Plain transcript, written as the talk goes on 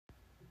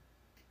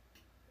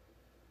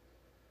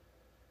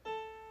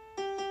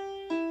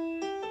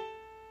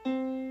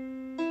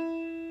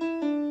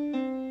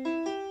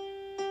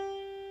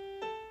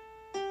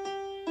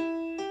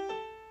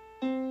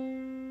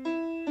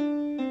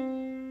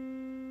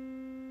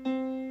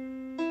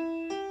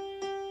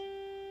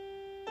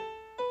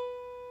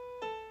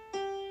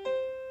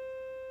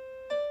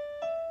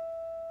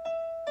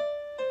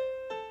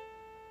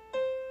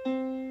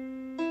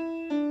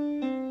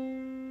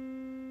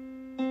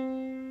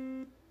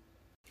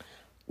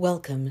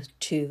Welcome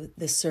to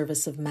this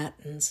service of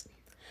Matins,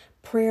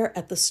 prayer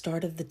at the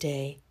start of the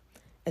day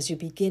as you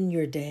begin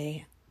your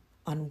day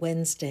on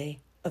Wednesday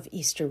of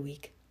Easter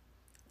week.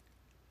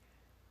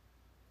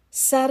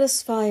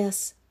 Satisfy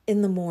us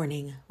in the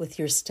morning with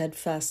your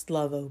steadfast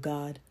love, O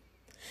God,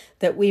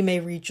 that we may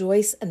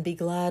rejoice and be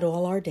glad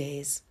all our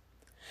days.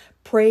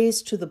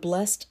 Praise to the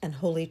blessed and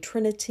holy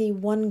Trinity,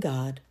 one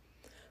God,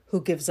 who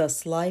gives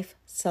us life,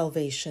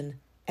 salvation,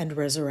 and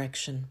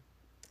resurrection.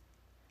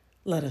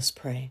 Let us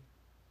pray.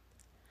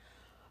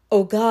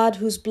 O God,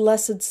 whose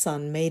blessed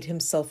Son made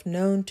himself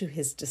known to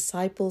his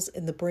disciples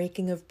in the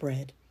breaking of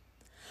bread,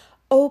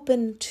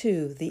 open,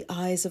 too, the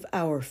eyes of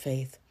our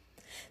faith,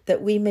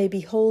 that we may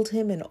behold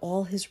him in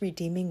all his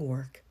redeeming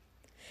work.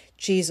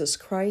 Jesus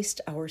Christ,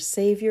 our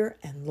Savior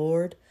and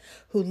Lord,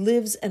 who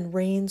lives and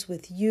reigns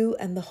with you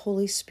and the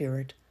Holy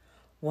Spirit,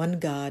 one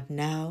God,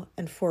 now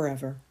and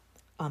forever.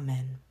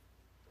 Amen.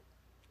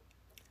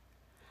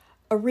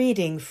 A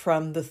reading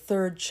from the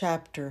 3rd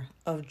chapter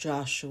of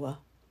Joshua.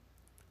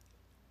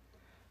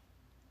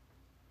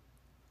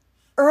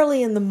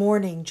 Early in the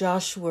morning,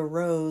 Joshua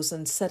rose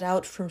and set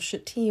out from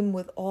Shittim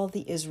with all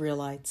the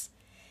Israelites,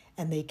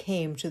 and they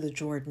came to the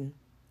Jordan.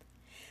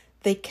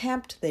 They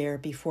camped there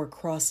before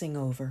crossing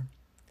over.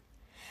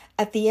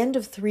 At the end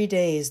of 3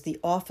 days, the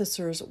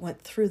officers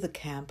went through the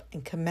camp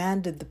and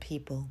commanded the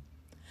people,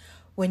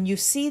 "When you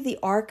see the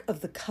ark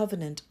of the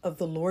covenant of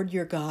the Lord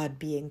your God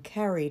being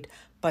carried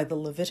by the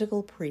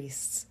Levitical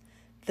priests,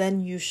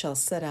 then you shall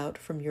set out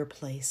from your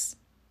place.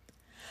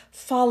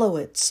 Follow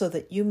it so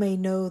that you may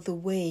know the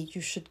way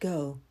you should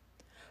go,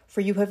 for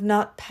you have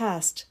not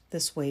passed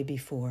this way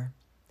before.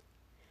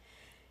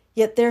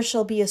 Yet there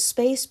shall be a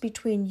space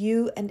between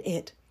you and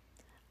it,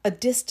 a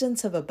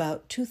distance of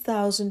about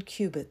 2,000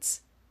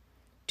 cubits.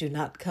 Do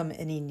not come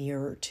any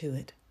nearer to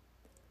it."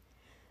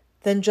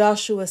 Then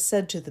Joshua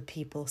said to the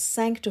people,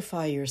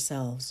 "Sanctify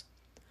yourselves,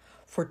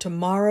 for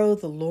tomorrow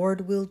the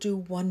Lord will do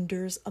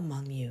wonders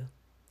among you."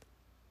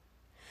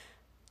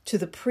 To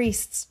the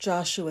priests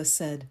Joshua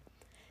said,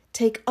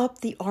 "Take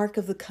up the ark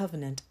of the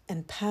covenant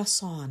and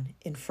pass on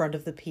in front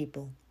of the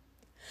people."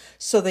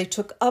 So they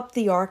took up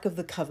the ark of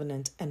the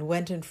covenant and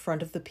went in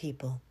front of the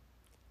people.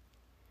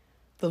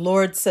 The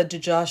Lord said to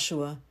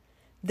Joshua,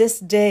 "This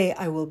day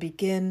I will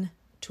begin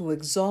to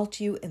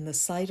exalt you in the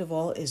sight of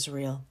all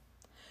Israel,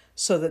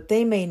 so that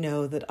they may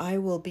know that I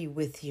will be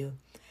with you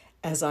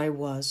as I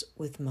was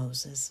with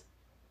Moses."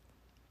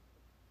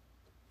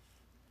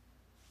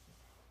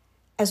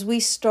 As we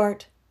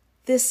start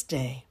this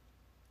day,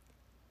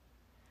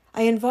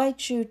 I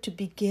invite you to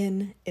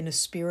begin in a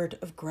spirit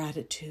of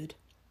gratitude.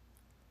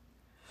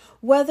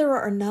 Whether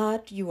or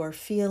not you are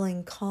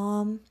feeling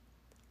calm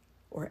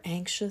or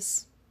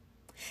anxious,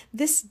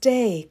 this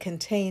day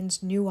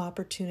contains new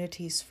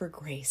opportunities for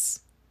grace.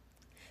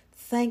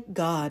 Thank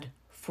God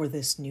for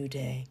this new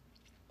day.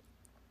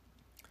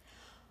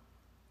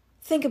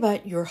 Think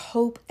about your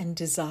hope and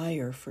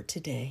desire for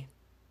today.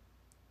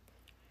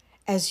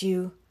 As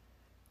you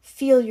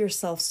feel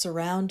yourself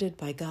surrounded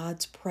by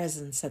God's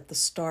presence at the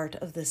start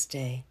of this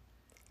day,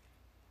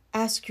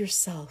 ask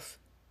yourself,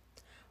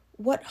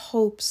 what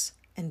hopes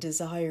and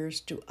desires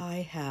do I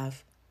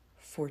have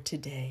for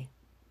today?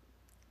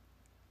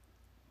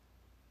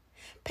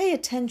 Pay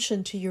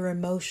attention to your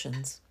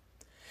emotions.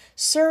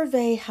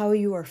 Survey how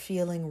you are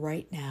feeling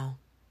right now.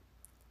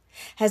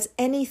 Has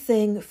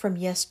anything from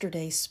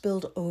yesterday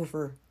spilled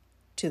over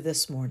to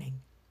this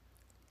morning?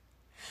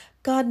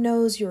 God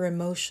knows your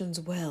emotions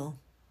well,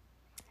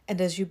 and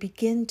as you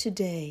begin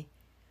today,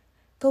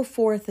 go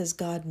forth as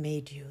God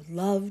made you,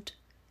 loved,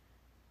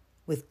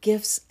 with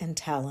gifts and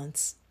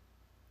talents.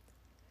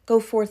 Go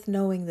forth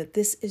knowing that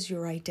this is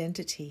your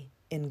identity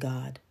in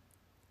God.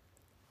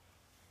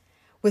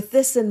 With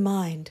this in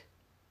mind,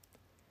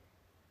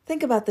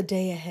 think about the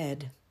day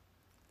ahead.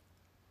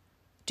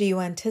 Do you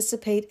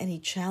anticipate any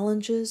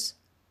challenges,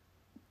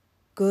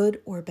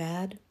 good or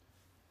bad?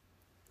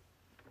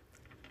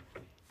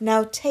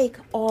 Now take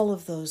all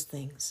of those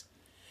things,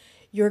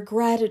 your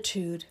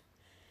gratitude,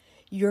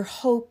 your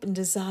hope and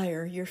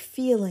desire, your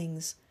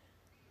feelings,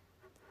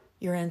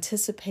 your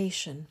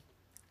anticipation,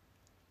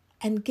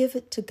 and give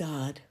it to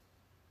God.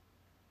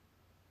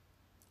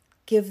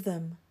 Give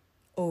them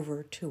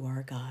over to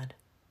our God.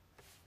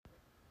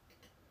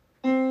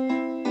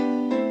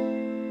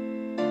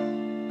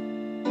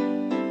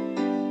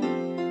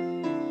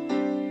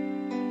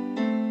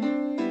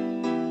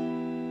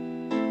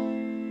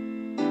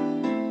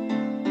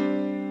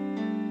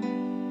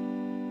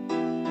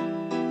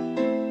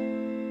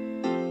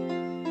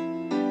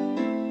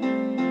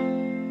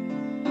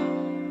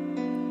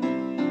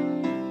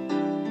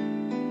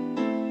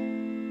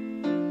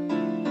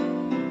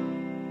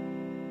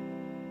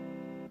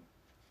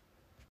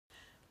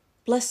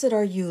 Blessed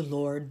are you,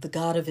 Lord, the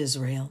God of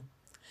Israel.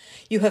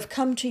 You have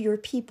come to your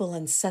people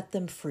and set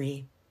them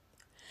free.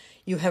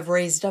 You have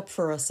raised up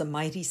for us a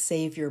mighty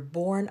Savior,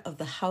 born of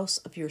the house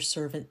of your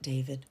servant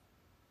David.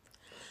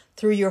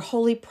 Through your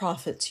holy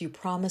prophets you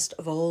promised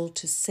of old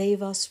to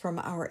save us from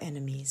our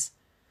enemies,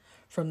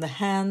 from the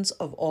hands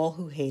of all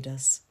who hate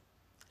us.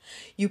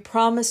 You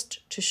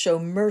promised to show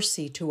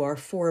mercy to our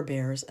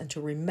forebears and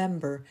to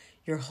remember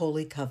your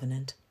holy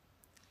covenant.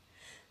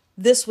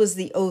 This was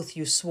the oath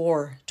you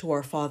swore to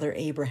our father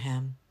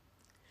Abraham,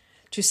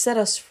 to set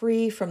us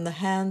free from the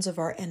hands of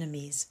our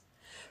enemies,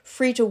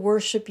 free to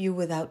worship you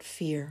without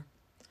fear,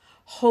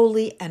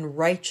 holy and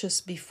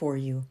righteous before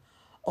you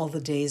all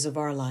the days of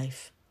our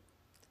life.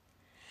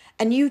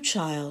 And you,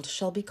 child,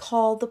 shall be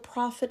called the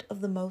prophet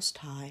of the Most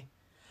High,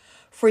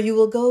 for you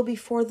will go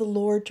before the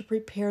Lord to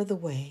prepare the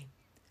way,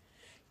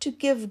 to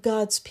give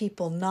God's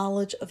people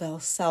knowledge of our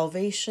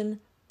salvation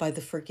by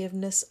the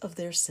forgiveness of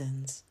their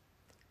sins.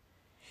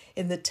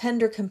 In the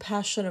tender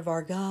compassion of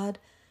our God,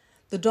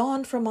 the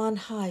dawn from on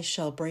high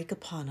shall break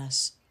upon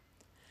us,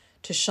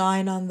 to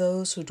shine on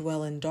those who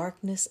dwell in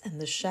darkness and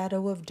the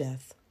shadow of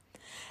death,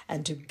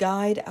 and to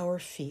guide our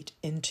feet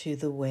into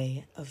the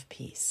way of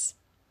peace.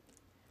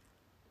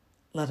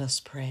 Let us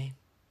pray.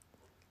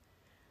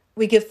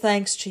 We give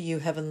thanks to you,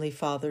 Heavenly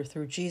Father,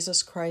 through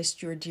Jesus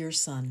Christ, your dear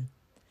Son,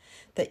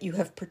 that you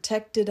have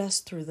protected us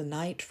through the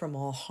night from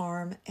all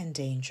harm and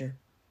danger.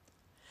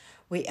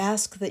 We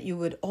ask that you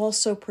would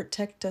also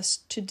protect us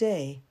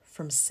today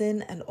from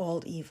sin and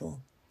all evil,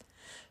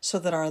 so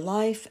that our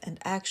life and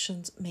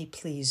actions may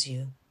please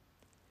you.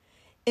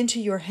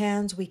 Into your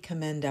hands we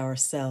commend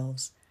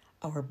ourselves,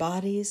 our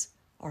bodies,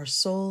 our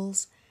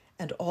souls,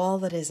 and all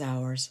that is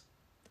ours.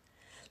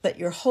 Let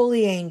your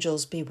holy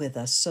angels be with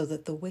us so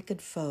that the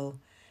wicked foe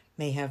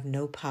may have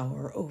no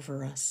power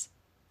over us.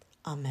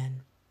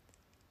 Amen.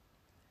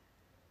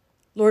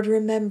 Lord,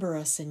 remember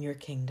us in your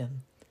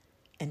kingdom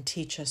and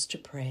teach us to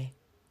pray.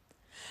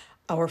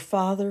 Our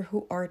Father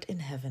who art in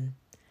heaven,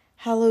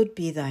 hallowed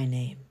be thy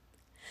name.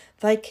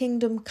 Thy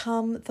kingdom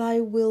come, thy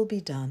will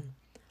be done,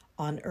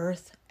 on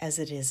earth as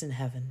it is in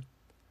heaven.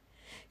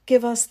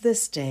 Give us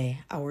this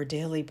day our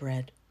daily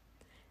bread,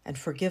 and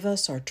forgive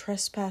us our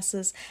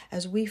trespasses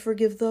as we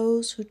forgive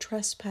those who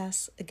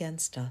trespass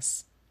against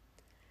us.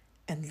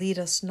 And lead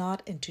us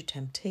not into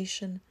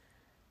temptation,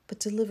 but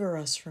deliver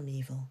us from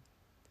evil.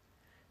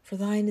 For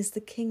thine is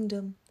the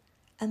kingdom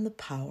and the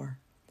power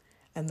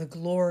and the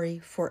glory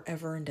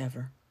forever and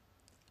ever.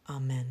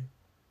 Amen.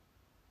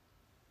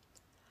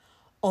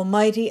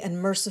 Almighty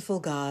and merciful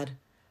God,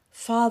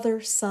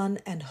 Father, Son,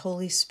 and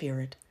Holy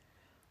Spirit,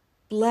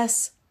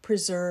 bless,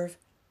 preserve,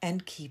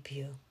 and keep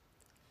you,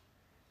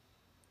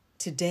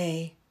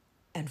 today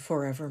and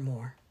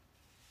forevermore.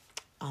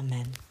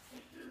 Amen.